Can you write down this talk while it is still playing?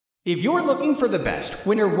If you're looking for the best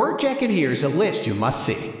winter work jacket, here's a list you must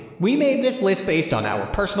see. We made this list based on our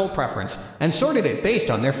personal preference and sorted it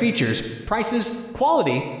based on their features, prices,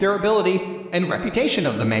 quality, durability, and reputation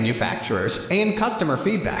of the manufacturers and customer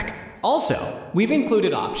feedback. Also, we've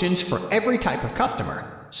included options for every type of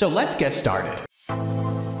customer. So let's get started.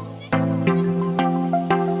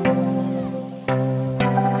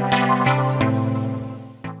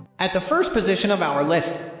 At the first position of our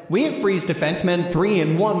list, we have Freeze Defenseman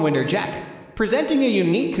 3-in-1 Winter Jacket. Presenting a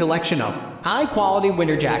unique collection of high-quality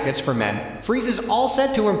winter jackets for men, Freeze is all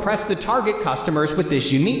set to impress the target customers with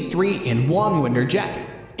this unique 3-in-1 winter jacket.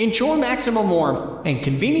 Ensure maximum warmth and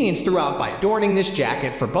convenience throughout by adorning this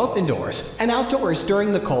jacket for both indoors and outdoors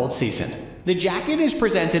during the cold season. The jacket is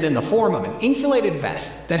presented in the form of an insulated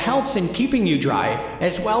vest that helps in keeping you dry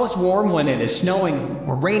as well as warm when it is snowing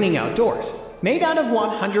or raining outdoors. Made out of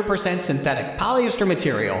 100% synthetic polyester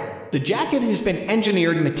material, the jacket has been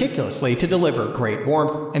engineered meticulously to deliver great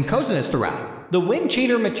warmth and coziness throughout. The wind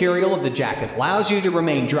cheater material of the jacket allows you to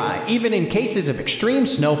remain dry even in cases of extreme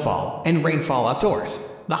snowfall and rainfall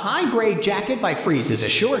outdoors. The high-grade jacket by Freeze is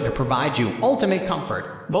assured to provide you ultimate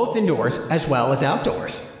comfort, both indoors as well as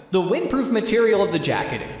outdoors. The windproof material of the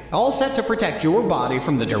jacket is all set to protect your body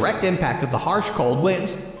from the direct impact of the harsh cold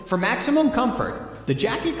winds. For maximum comfort, the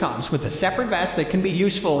jacket comes with a separate vest that can be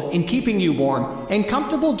useful in keeping you warm and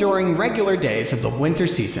comfortable during regular days of the winter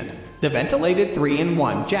season. The ventilated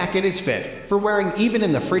 3-in-1 jacket is fit for wearing even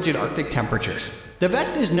in the frigid Arctic temperatures. The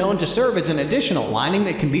vest is known to serve as an additional lining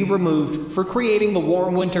that can be removed for creating the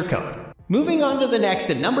warm winter coat. Moving on to the next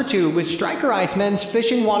at number 2 with Striker Ice Men's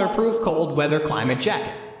Fishing Waterproof Cold Weather Climate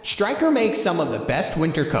Jacket. Striker makes some of the best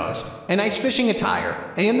winter coats and ice fishing attire,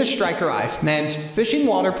 and the Striker Ice Men's Fishing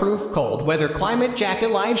Waterproof Cold Weather Climate Jacket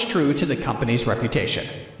lies true to the company's reputation.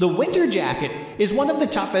 The winter jacket is one of the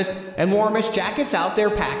toughest and warmest jackets out there,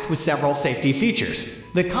 packed with several safety features.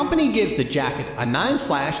 The company gives the jacket a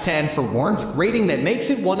 9/10 for warmth rating that makes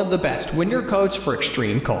it one of the best winter coats for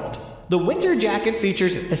extreme cold. The winter jacket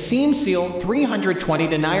features a seam-sealed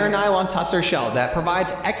 320 nylon tusser shell that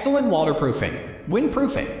provides excellent waterproofing,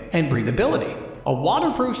 windproofing, and breathability. A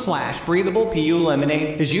waterproof/breathable PU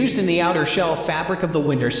laminate is used in the outer shell fabric of the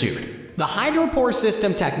winter suit. The hydropore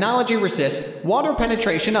system technology resists water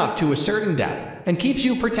penetration up to a certain depth and keeps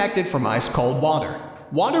you protected from ice-cold water.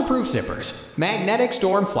 Waterproof zippers, magnetic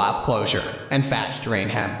storm flap closure, and fast drain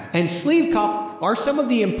hem and sleeve cuff are some of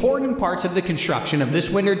the important parts of the construction of this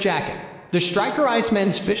winter jacket. The Striker Ice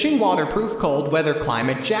Men's Fishing Waterproof Cold Weather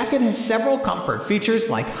Climate Jacket has several comfort features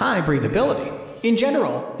like high breathability. In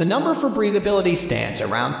general, the number for breathability stands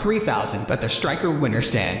around 3,000, but the Striker Winter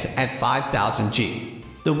stands at 5,000 G.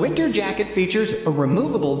 The winter jacket features a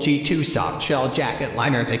removable G2 Softshell jacket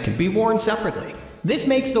liner that can be worn separately. This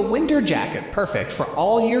makes the winter jacket perfect for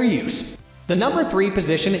all year use. The number 3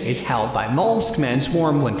 position is held by Molemsx Men's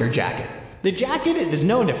Warm Winter Jacket. The jacket is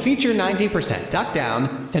known to feature 90% duck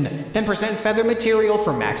down and 10% feather material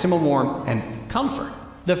for maximum warmth and comfort.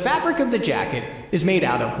 The fabric of the jacket is made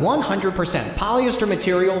out of 100% polyester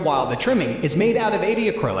material, while the trimming is made out of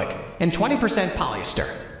 80% acrylic and 20% polyester.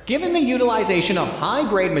 Given the utilization of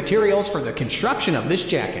high-grade materials for the construction of this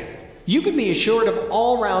jacket, you can be assured of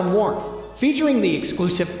all-round warmth. Featuring the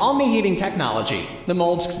exclusive omni-heating technology, the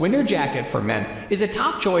Molemsx Winter Jacket for Men is a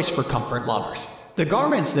top choice for comfort lovers. The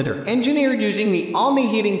garments that are engineered using the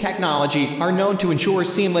omni-heating technology are known to ensure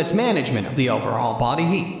seamless management of the overall body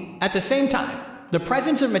heat. At the same time, the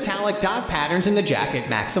presence of metallic dot patterns in the jacket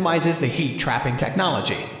maximizes the heat-trapping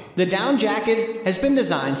technology. The down jacket has been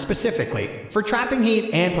designed specifically for trapping heat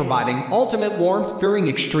and providing ultimate warmth during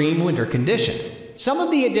extreme winter conditions. Some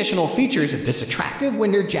of the additional features of this attractive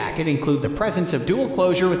winter jacket include the presence of dual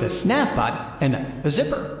closure with a snap butt and a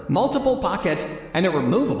zipper, multiple pockets, and a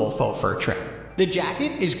removable faux fur trim. The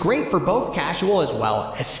jacket is great for both casual as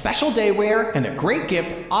well as special day wear, and a great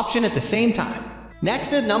gift option at the same time.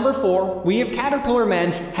 Next at number 4, we have Caterpillar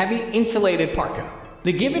Men's Heavy Insulated Parka.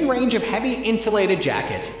 The given range of heavy insulated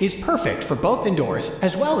jackets is perfect for both indoors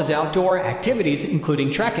as well as outdoor activities,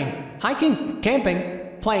 including trekking, hiking, camping,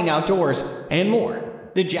 playing outdoors, and more.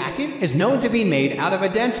 The jacket is known to be made out of a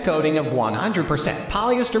dense coating of 100%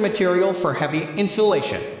 polyester material for heavy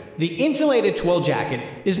insulation. The insulated twill jacket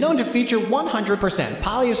is known to feature 100%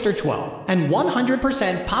 polyester twill and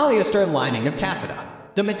 100% polyester lining of taffeta.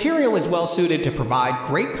 The material is well suited to provide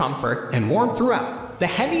great comfort and warmth throughout. The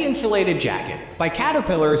heavy insulated jacket by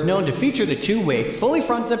Caterpillar is known to feature the two-way fully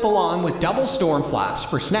front zip-along with double storm flaps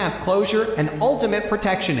for snap closure and ultimate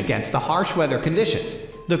protection against the harsh weather conditions.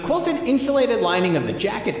 The quilted insulated lining of the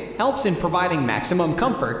jacket helps in providing maximum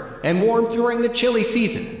comfort and warmth during the chilly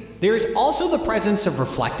season. There is also the presence of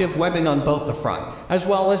reflective webbing on both the front as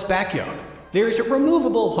well as back yoke. There is a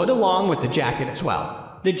removable hood along with the jacket as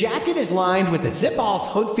well. The jacket is lined with a zip-off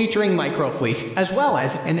hood featuring microfleece as well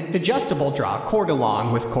as an adjustable draw cord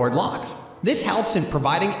along with cord locks. This helps in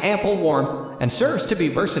providing ample warmth and serves to be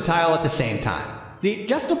versatile at the same time. The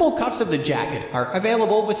adjustable cuffs of the jacket are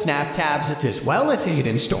available with snap tabs as well as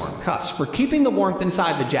hidden storm cuffs for keeping the warmth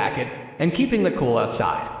inside the jacket and keeping the cool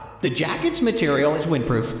outside. The jacket's material is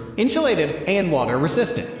windproof, insulated, and water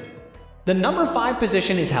resistant. The number 5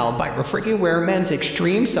 position is held by RefrigiWear Men's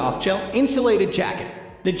Extreme Softshell Insulated Jacket.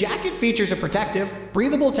 The jacket features a protective,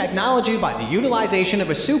 breathable technology by the utilization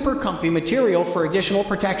of a super comfy material for additional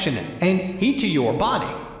protection and heat to your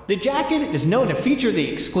body. The jacket is known to feature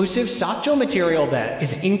the exclusive softshell material that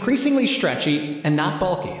is increasingly stretchy and not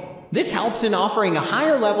bulky. This helps in offering a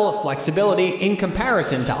higher level of flexibility in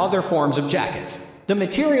comparison to other forms of jackets. The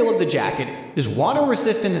material of the jacket is water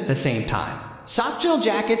resistant at the same time. Softshell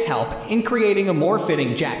jackets help in creating a more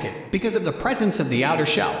fitting jacket because of the presence of the outer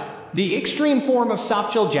shell. The extreme form of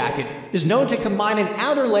softshell jacket is known to combine an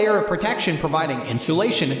outer layer of protection providing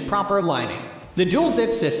insulation and proper lining. The dual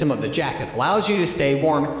zip system of the jacket allows you to stay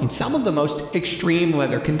warm in some of the most extreme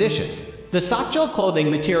weather conditions. The softshell clothing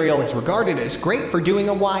material is regarded as great for doing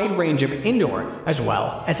a wide range of indoor as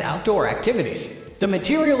well as outdoor activities. The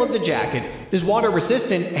material of the jacket is water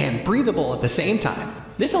resistant and breathable at the same time.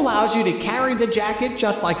 This allows you to carry the jacket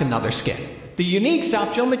just like another skin. The unique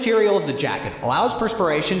softshell material of the jacket allows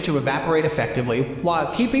perspiration to evaporate effectively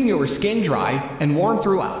while keeping your skin dry and warm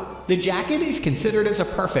throughout. The jacket is considered as a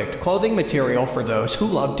perfect clothing material for those who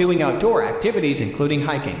love doing outdoor activities including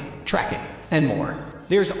hiking, trekking, and more.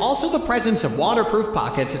 There's also the presence of waterproof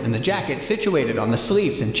pockets in the jacket situated on the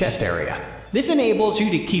sleeves and chest area. This enables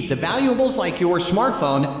you to keep the valuables like your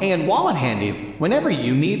smartphone and wallet handy whenever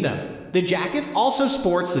you need them. The jacket also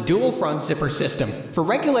sports the dual front zipper system for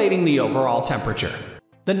regulating the overall temperature.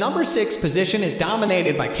 The number 6 position is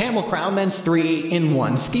dominated by Camel Crown Men's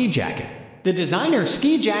 3-in-1 Ski Jacket. The designer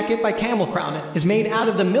ski jacket by Camel Crown is made out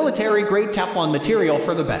of the military-grade Teflon material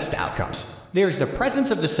for the best outcomes. There's the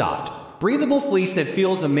presence of the soft, breathable fleece that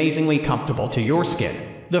feels amazingly comfortable to your skin.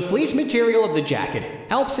 The fleece material of the jacket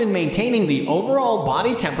helps in maintaining the overall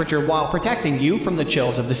body temperature while protecting you from the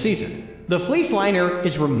chills of the season. The fleece liner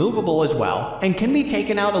is removable as well and can be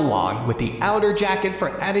taken out along with the outer jacket for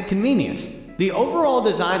added convenience. The overall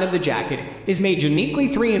design of the jacket is made uniquely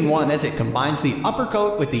 3-in-1 as it combines the upper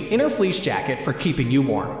coat with the inner fleece jacket for keeping you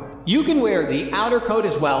warm. You can wear the outer coat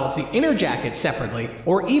as well as the inner jacket separately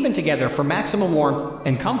or even together for maximum warmth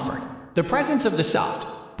and comfort. The presence of the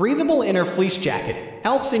soft, breathable inner fleece jacket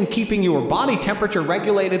helps in keeping your body temperature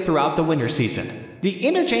regulated throughout the winter season. The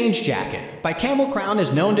Interchange Jacket by Camel Crown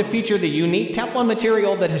is known to feature the unique Teflon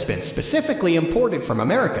material that has been specifically imported from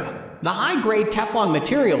America. The high-grade Teflon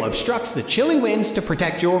material obstructs the chilly winds to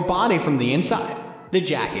protect your body from the inside. The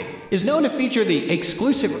jacket is known to feature the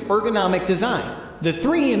exclusive ergonomic design. The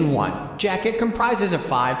 3-in-1 jacket comprises of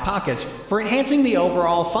 5 pockets for enhancing the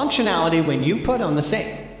overall functionality when you put on the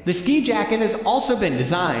same. The ski jacket has also been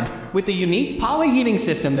designed with the unique polyheating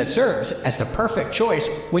system that serves as the perfect choice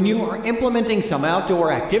when you are implementing some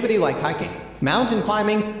outdoor activity like hiking, mountain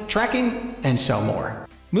climbing, trekking, and so more.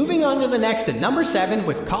 Moving on to the next at number 7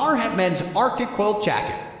 with Carhatt Men's Arctic Quilt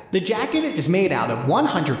Jacket. The jacket is made out of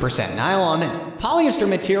 100% nylon and polyester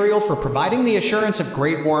material for providing the assurance of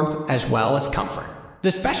great warmth as well as comfort.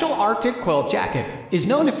 The special Arctic Quilt Jacket is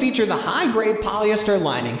known to feature the high-grade polyester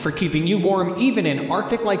lining for keeping you warm even in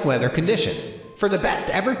Arctic-like weather conditions. For the best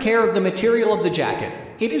ever care of the material of the jacket,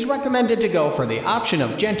 it is recommended to go for the option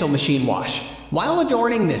of gentle machine wash. While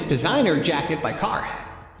adorning this designer jacket by Carhatt,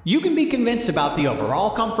 you can be convinced about the overall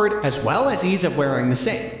comfort as well as ease of wearing the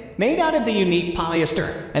same. Made out of the unique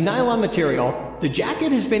polyester and nylon material, the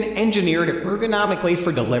jacket has been engineered ergonomically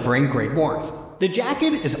for delivering great warmth. The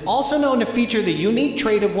jacket is also known to feature the unique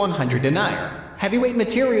trait of 100 denier, heavyweight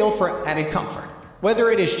material for added comfort. Whether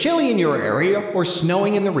it is chilly in your area or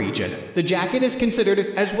snowing in the region, the jacket is considered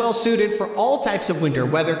as well suited for all types of winter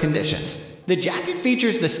weather conditions. The jacket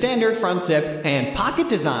features the standard front zip and pocket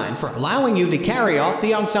design for allowing you to carry off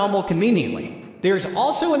the ensemble conveniently. There's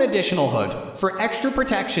also an additional hood for extra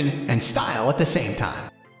protection and style at the same time.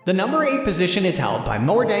 The number 8 position is held by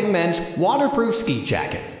MOERDENG Men's Waterproof Ski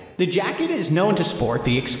Jacket. The jacket is known to sport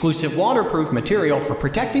the exclusive waterproof material for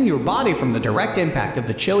protecting your body from the direct impact of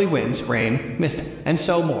the chilly winds, rain, mist, and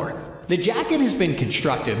so more. The jacket has been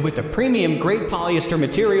constructed with a premium grade polyester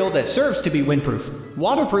material that serves to be windproof,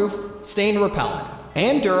 waterproof, stain repellent,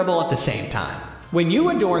 and durable at the same time. When you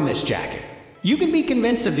adorn this jacket, you can be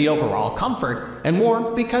convinced of the overall comfort and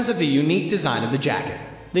warmth because of the unique design of the jacket.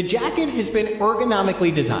 The jacket has been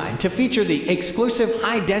ergonomically designed to feature the exclusive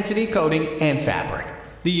high-density coating and fabric.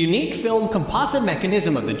 The unique film composite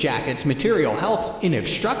mechanism of the jacket's material helps in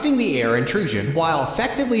obstructing the air intrusion while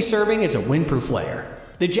effectively serving as a windproof layer.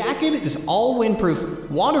 The jacket is all windproof,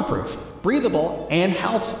 waterproof, breathable, and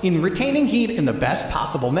helps in retaining heat in the best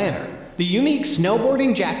possible manner. The unique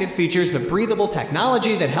snowboarding jacket features the breathable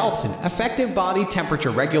technology that helps in effective body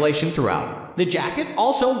temperature regulation throughout. The jacket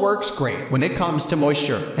also works great when it comes to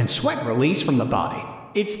moisture and sweat release from the body.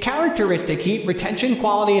 Its characteristic heat retention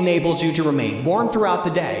quality enables you to remain warm throughout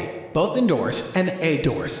the day, both indoors and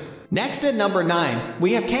outdoors. Next at number 9,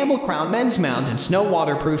 we have Camel Crown Men's Mountain Snow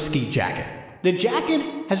Waterproof Ski Jacket. The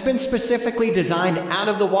jacket has been specifically designed out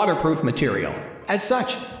of the waterproof material. As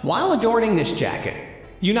such, while adorning this jacket,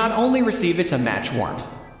 you not only receive its unmatched warmth,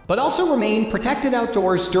 but also remain protected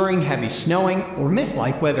outdoors during heavy snowing or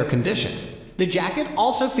mist-like weather conditions. The jacket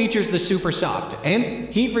also features the super soft and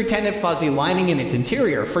heat-retentive fuzzy lining in its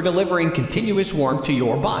interior for delivering continuous warmth to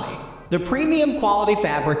your body. The premium quality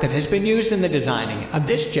fabric that has been used in the designing of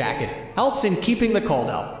this jacket helps in keeping the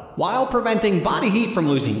cold out, while preventing body heat from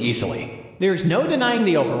losing easily. There's no denying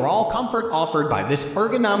the overall comfort offered by this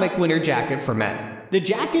ergonomic winter jacket for men. The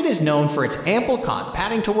jacket is known for its ample cotton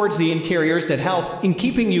padding towards the interiors that helps in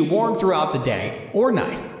keeping you warm throughout the day or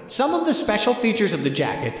night. Some of the special features of the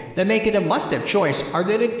jacket that make it a must-have choice are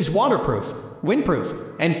that it is waterproof,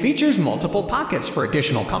 windproof, and features multiple pockets for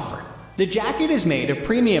additional comfort. The jacket is made of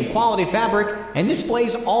premium quality fabric and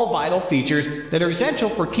displays all vital features that are essential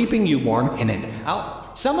for keeping you warm in and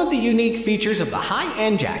out. Some of the unique features of the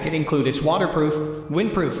high-end jacket include its waterproof,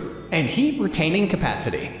 windproof, and heat-retaining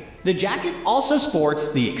capacity. The jacket also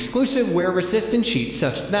sports the exclusive wear-resistant sheet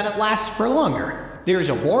such that it lasts for longer. There is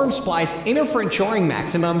a warm splice inner for ensuring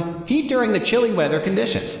maximum heat during the chilly weather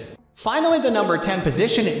conditions. Finally, the number 10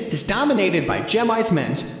 position is dominated by GEMYSE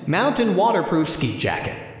Men's Mountain Waterproof Ski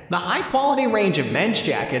Jacket. The high-quality range of men's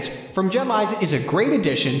jackets from GEMYSE is a great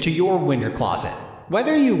addition to your winter closet.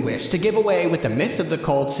 Whether you wish to give away with the myths of the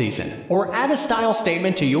cold season or add a style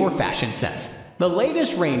statement to your fashion sense, the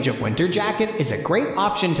latest range of winter jacket is a great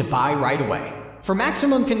option to buy right away. For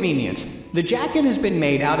maximum convenience, the jacket has been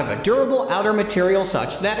made out of a durable outer material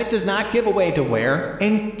such that it does not give away to wear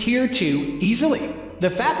and tear too easily. The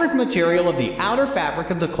fabric material of the outer fabric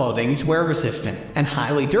of the clothing is wear resistant and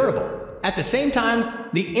highly durable. At the same time,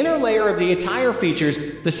 the inner layer of the attire features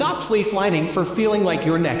the soft fleece lining for feeling like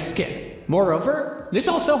your next skin. Moreover, this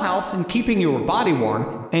also helps in keeping your body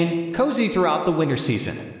warm and cozy throughout the winter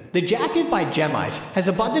season. The jacket by GEMYSE has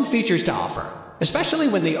abundant features to offer, especially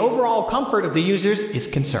when the overall comfort of the users is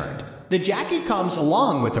concerned. The jacket comes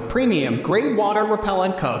along with a premium grade water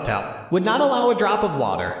repellent coat that would not allow a drop of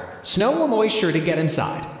water, snow or moisture to get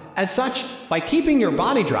inside. As such, by keeping your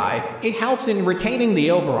body dry, it helps in retaining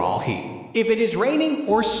the overall heat. If it is raining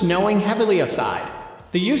or snowing heavily outside,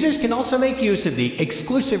 the users can also make use of the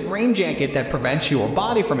exclusive rain jacket that prevents your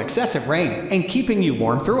body from excessive rain and keeping you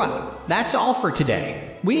warm throughout. That's all for today.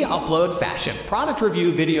 We upload fashion product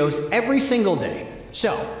review videos every single day,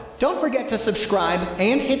 so don't forget to subscribe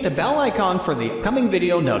and hit the bell icon for the upcoming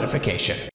video notification.